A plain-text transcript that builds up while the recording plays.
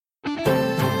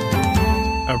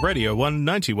A Radio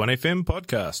 191 FM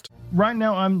podcast. Right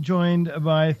now I'm joined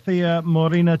by Thea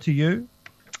Morena to you.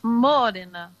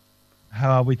 Morena.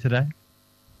 How are we today?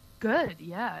 Good,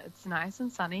 yeah. It's nice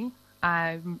and sunny.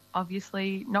 I'm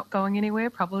obviously not going anywhere,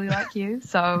 probably like you.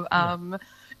 So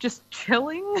just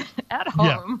chilling at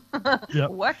home,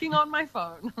 working on my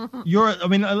phone.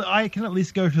 I can at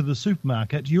least go to the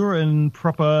supermarket. You're in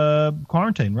proper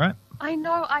quarantine, right? I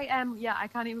know I am. Yeah, I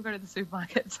can't even go to the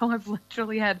supermarket. So I've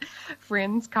literally had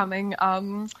friends coming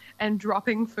and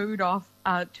dropping food off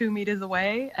 2 meters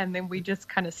away. And then we just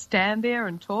kind of stand there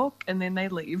and talk and then they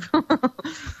leave.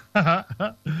 Right,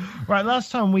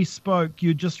 last time we spoke,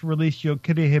 you just released your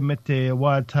Kirihemete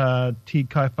Wata Ti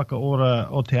Kai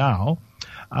Whakaora o Te Ao,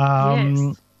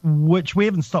 Yes. which we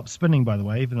haven't stopped spinning, by the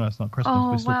way, even though it's not Christmas.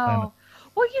 Oh, We're still playing it. wow.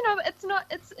 Well,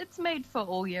 it's made for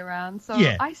all year round, so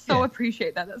Yeah, I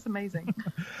appreciate that. That's amazing.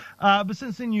 But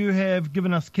since then you have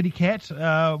given us Kitty Cat,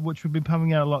 which we've been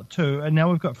pumping out a lot too, and now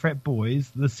we've got Frat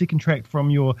Boys, the second track from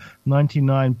your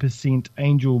 99%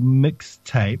 Angel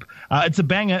mixtape. It's a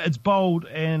banger, it's bold,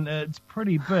 and it's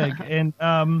pretty big, and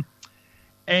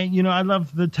you know, I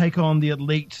love the take on the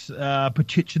elite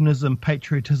protectionism,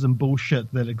 patriotism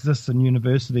bullshit that exists in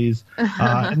universities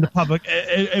and the public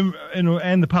and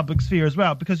the public sphere as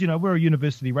well. Because, you know, we're a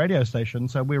university radio station,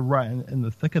 so we're right in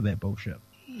the thick of that bullshit.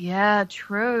 Yeah,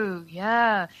 true.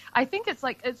 Yeah. I think it's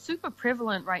super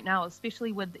prevalent right now,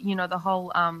 especially with, you know, the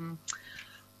whole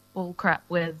bull crap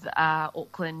with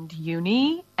Auckland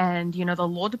Uni and, you know, the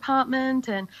law department,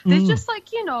 and there's just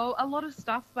you know, a lot of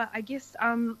stuff. But I guess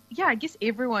I guess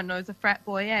everyone knows a frat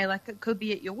boy. Like, it could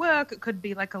be at your work, it could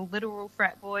be like a literal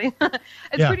frat boy.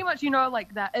 It's pretty much, you know,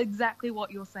 like that, exactly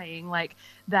what you're saying, like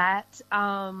that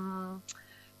kind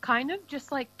of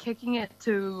just like kicking it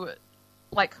to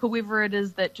like whoever it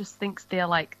is that just thinks they're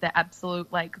like the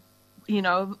absolute, like, you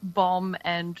know, bomb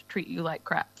and treat you like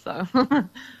crap. So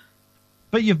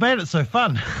But you've made it so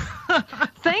fun.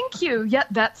 Thank you. Yeah,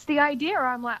 that's the idea.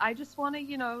 I'm like, I just want to,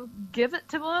 you know, give it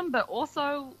to them, but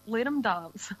also let them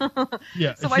dance.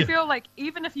 Yeah. So I feel like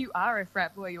even if you are a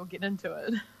frat boy, you'll get into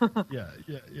it.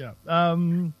 Yeah.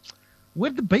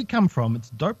 Where'd the beat come from? It's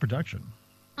dope production.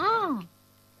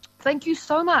 Thank you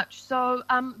so much. So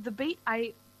the beat,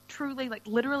 I truly, like,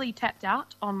 literally tapped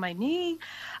out on my knee.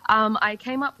 I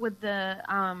came up with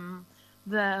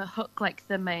the hook, like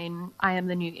the main I Am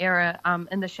the New Era,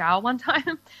 in the shower one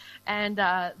time, and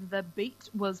the beat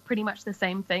was pretty much the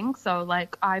same thing. So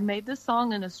like, I made this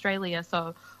song in Australia,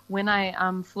 so when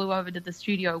I flew over to the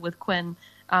studio with Quinn,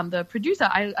 the producer,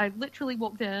 I literally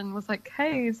walked in and was like,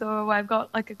 hey, so I've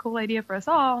got like a cool idea for a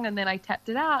song, and then I tapped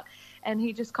it out and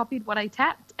he just copied what I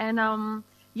tapped, and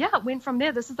it went from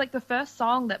there. This is like the first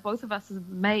song that both of us have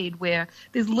made where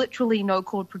there's literally no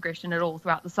chord progression at all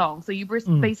throughout the song. So you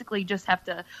basically just have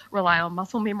to rely on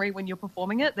muscle memory when you're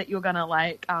performing it, that you're going to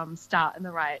like start in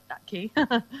the right key.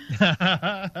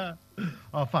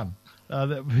 Oh, fun.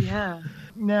 Yeah.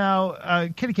 Now,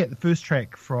 Kitty Cat, the first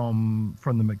track from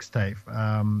the mixtape,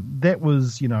 that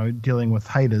was, you know, dealing with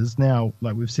haters. Now,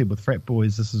 like we've said with Frat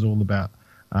Boys, this is all about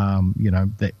you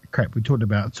know, that crap we talked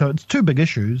about. So it's two big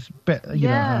issues, but you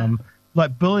know,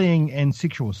 like bullying and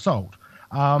sexual assault.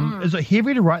 Is it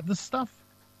heavy to write this stuff?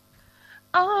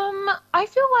 I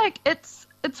feel like it's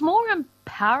more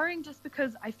empowering, just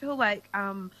because I feel like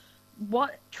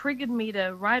what triggered me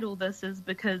to write all this is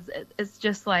because it's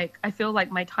just like, I feel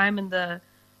like my time in the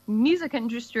music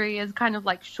industry is kind of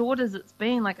like short as it's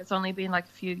been, like it's only been like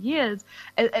a few years.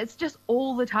 It's just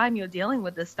all the time you're dealing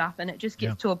with this stuff, and it just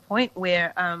gets to a point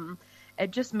where it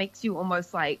just makes you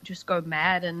almost like just go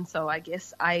mad. And so I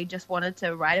guess I just wanted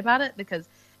to write about it because,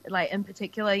 like, in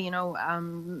particular, you know,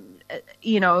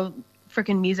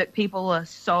 freaking music people are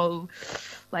so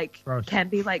like Gross. Can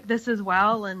be like this as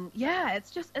well. And yeah,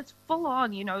 it's full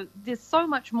on, you know, there's so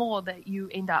much more that you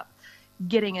end up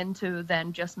getting into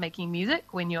than just making music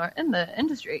when you're in the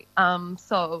industry.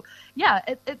 So yeah,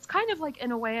 it's kind of like,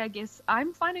 in a way, I guess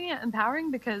I'm finding it empowering,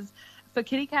 because for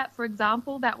Kitty Cat, for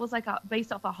example, that was like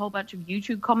based off a whole bunch of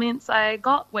YouTube comments I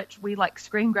got, which we like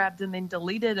screen grabbed and then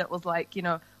deleted. It was like, you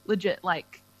know, legit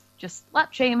like just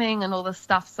slut shaming and all this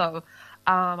stuff. So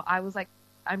I was like,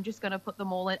 I'm just going to put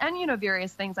them all in. And, you know,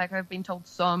 various things, like I've been told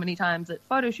so many times at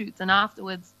photo shoots and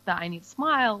afterwards that I need to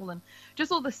smile and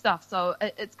just all this stuff. So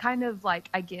it's kind of like,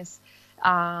 I guess,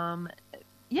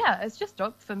 it's just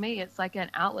dope for me. It's like an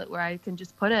outlet where I can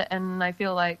just put it. And I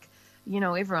feel like, you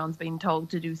know, everyone's been told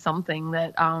to do something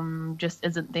that just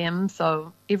isn't them.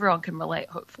 So everyone can relate,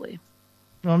 hopefully.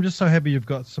 Well, I'm just so happy you've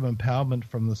got some empowerment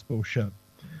from this bullshit.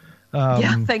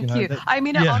 Thank you. I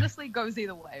mean, it honestly goes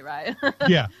either way, right?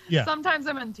 Yeah. Sometimes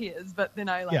I'm in tears, but then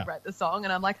I write the song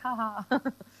and I'm like, haha.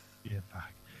 Yeah,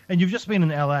 fuck. And you've just been in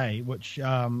LA, which,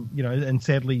 and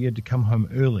sadly you had to come home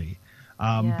early.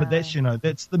 But that's,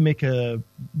 that's the Mecca,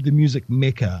 the music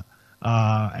Mecca.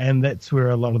 And that's where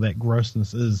a lot of that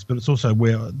grossness is, but it's also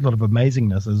where a lot of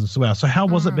amazingness is as well. So how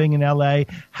was it being in LA?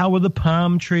 How were the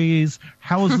palm trees?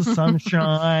 How was the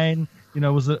sunshine?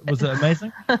 Was it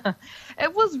amazing?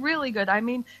 It was really good. I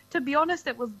mean, to be honest,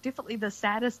 it was definitely the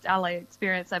saddest LA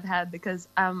experience I've had because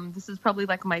this is probably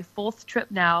like my 4th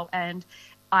trip now, and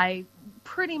I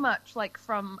pretty much like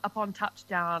from upon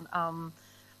touchdown,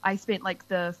 I spent like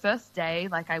the first day,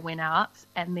 like I went out,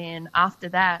 and then after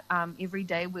that, every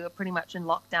day we were pretty much in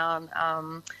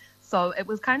lockdown. So it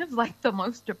was kind of like the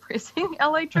most depressing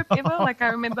LA trip ever. Like I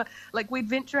remember, like we'd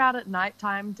venture out at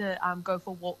nighttime to go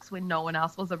for walks when no one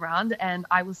else was around, and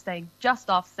I was staying just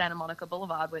off Santa Monica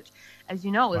Boulevard, which, as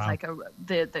you know, is like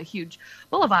the huge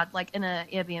boulevard, like in an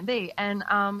Airbnb. And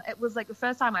it was like the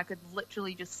first time I could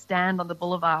literally just stand on the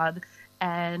boulevard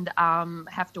and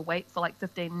have to wait for like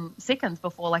 15 seconds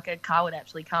before like a car would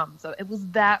actually come. So it was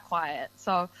that quiet.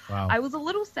 So I was a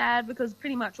little sad because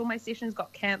pretty much all my sessions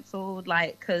got cancelled,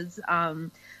 like because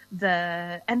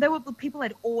there were people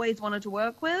I'd always wanted to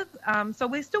work with. So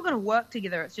we're still going to work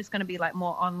together. It's just going to be like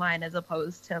more online as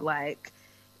opposed to like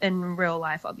in real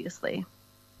life, obviously.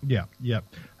 Yeah.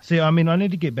 See, I mean, I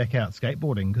need to get back out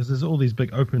skateboarding because there's all these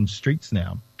big open streets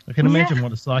now. I can imagine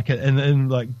what it's like in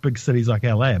like big cities like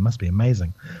LA. It must be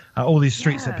amazing. All these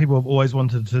streets that people have always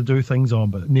wanted to do things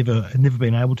on, but never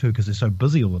been able to because they're so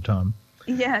busy all the time.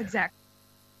 Yeah, exactly.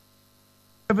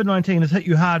 COVID-19 has hit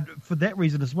you hard for that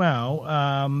reason as well.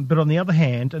 But on the other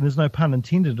hand, and there's no pun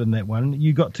intended in that one,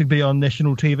 you got to be on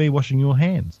national TV washing your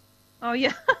hands. Oh,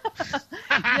 yeah.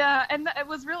 Yeah, and it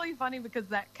was really funny because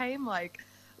that came like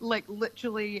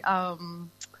literally...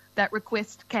 that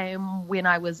request came when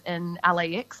I was in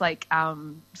LAX,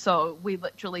 so we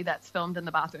literally, that's filmed in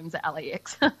the bathrooms at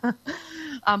LAX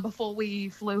before we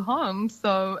flew home.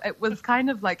 So it was kind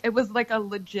of like, it was like a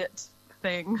legit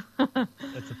thing. That's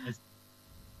amazing.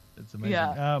 It's amazing.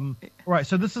 Yeah. Right,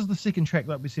 so this is the second track,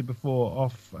 like we said before,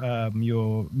 off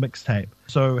your mixtape.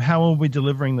 So how are we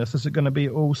delivering this? Is it going to be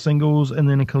all singles and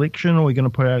then a collection, or are we going to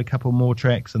put out a couple more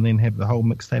tracks and then have the whole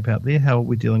mixtape out there? How are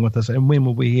we dealing with this, and when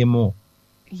will we hear more?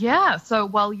 Yeah,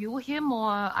 so you'll hear more,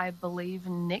 I believe,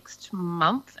 next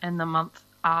month and the month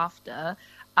after.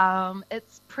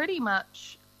 It's pretty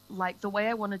much like the way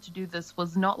I wanted to do this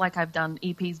was not like I've done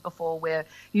EPs before where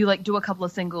you like do a couple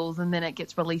of singles and then it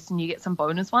gets released and you get some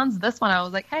bonus ones. This one I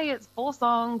was like, hey, it's 4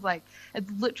 songs. Like it's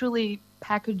literally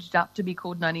packaged up to be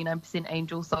called 99%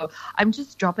 Angel. So I'm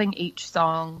just dropping each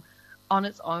song on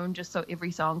its own just so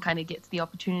every song kind of gets the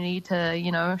opportunity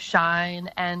to, shine.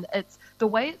 And it's the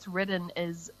way it's written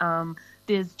is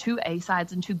there's 2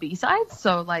 A-sides and 2 B-sides.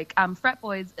 So like Frat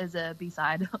Boys is a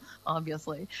B-side,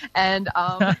 obviously. And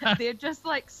they're just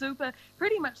like super,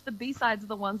 pretty much the B-sides are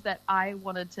the ones that I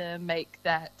wanted to make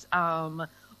that,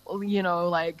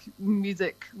 like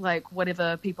music, like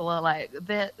whatever people are like,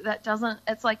 that doesn't,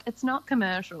 it's like, it's not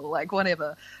commercial, like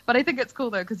whatever. But I think it's cool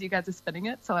though, because you guys are spinning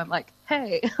it. So I'm like,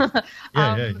 hey.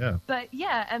 Yeah. But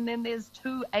yeah, and then there's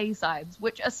 2 A-sides,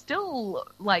 which are still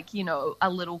like, a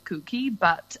little kooky,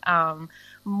 but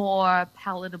more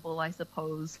palatable, I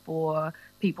suppose, for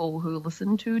people who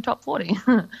listen to Top 40.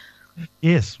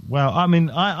 Yes. Well, I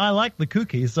mean, I like the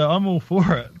kooky, so I'm all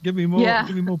for it. Give me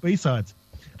more B-sides.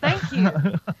 Thank you.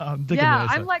 I'm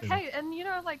like, too. hey, and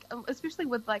especially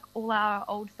with like all our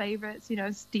old favorites,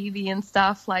 Stevie and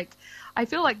stuff, like I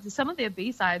feel like some of their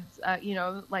B-sides,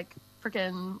 like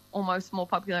freaking almost more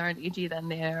popular and edgy than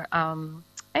their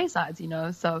A-sides,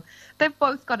 so they've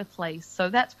both got a place. So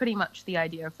that's pretty much the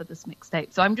idea for this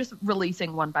mixtape. So I'm just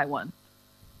releasing one by one.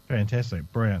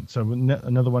 Fantastic, brilliant. So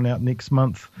another one out next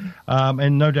month,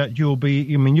 and no doubt you'll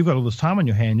be. I mean, you've got all this time on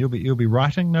your hand. You'll be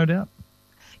writing, no doubt.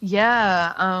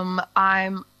 Yeah,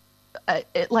 I'm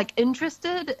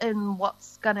interested in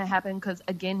what's going to happen because,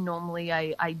 again, normally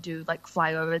I do like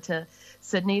fly over to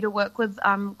Sydney to work with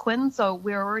Quinn. So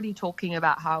we're already talking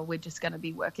about how we're just going to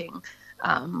be working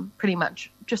pretty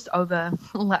much just over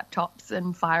laptops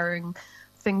and firing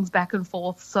things back and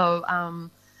forth. So,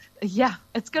 yeah,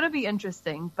 it's going to be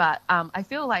interesting. But I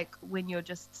feel like when you're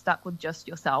just stuck with just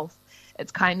yourself,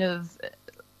 it's kind of...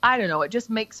 I don't know, it just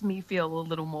makes me feel a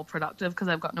little more productive because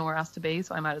I've got nowhere else to be,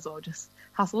 so I might as well just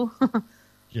hustle.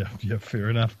 Yeah,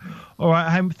 fair enough. All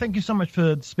right, thank you so much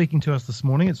for speaking to us this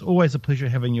morning. It's always a pleasure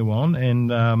having you on,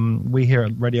 and we here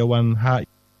at Radio 1 heart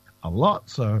a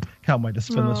lot, so can't wait to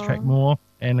spin this track more,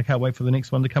 and I can't wait for the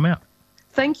next one to come out.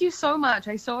 Thank you so much.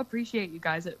 I so appreciate you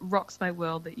guys. It rocks my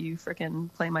world that you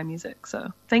freaking play my music.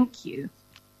 So thank you.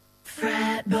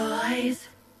 Frat boys,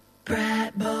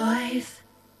 brat boys,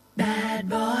 bad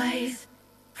boys,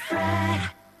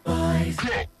 frat boys.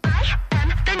 I am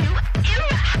the new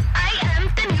era. I am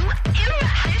the new era.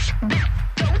 This bill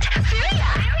don't fear ya.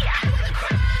 For the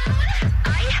crowd.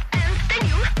 I am the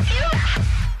new era.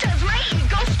 Does my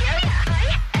ego scare ya? I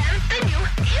am the new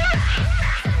era.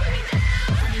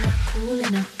 I'm not cool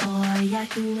enough for ya.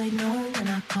 You ain't know when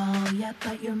I call ya,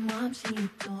 but your mom, she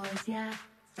adores ya.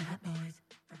 Frat boys.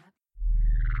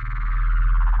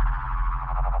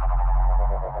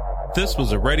 This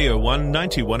was a Radio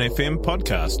 191 FM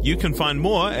podcast. You can find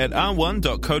more at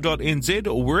r1.co.nz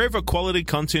or wherever quality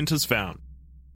content is found.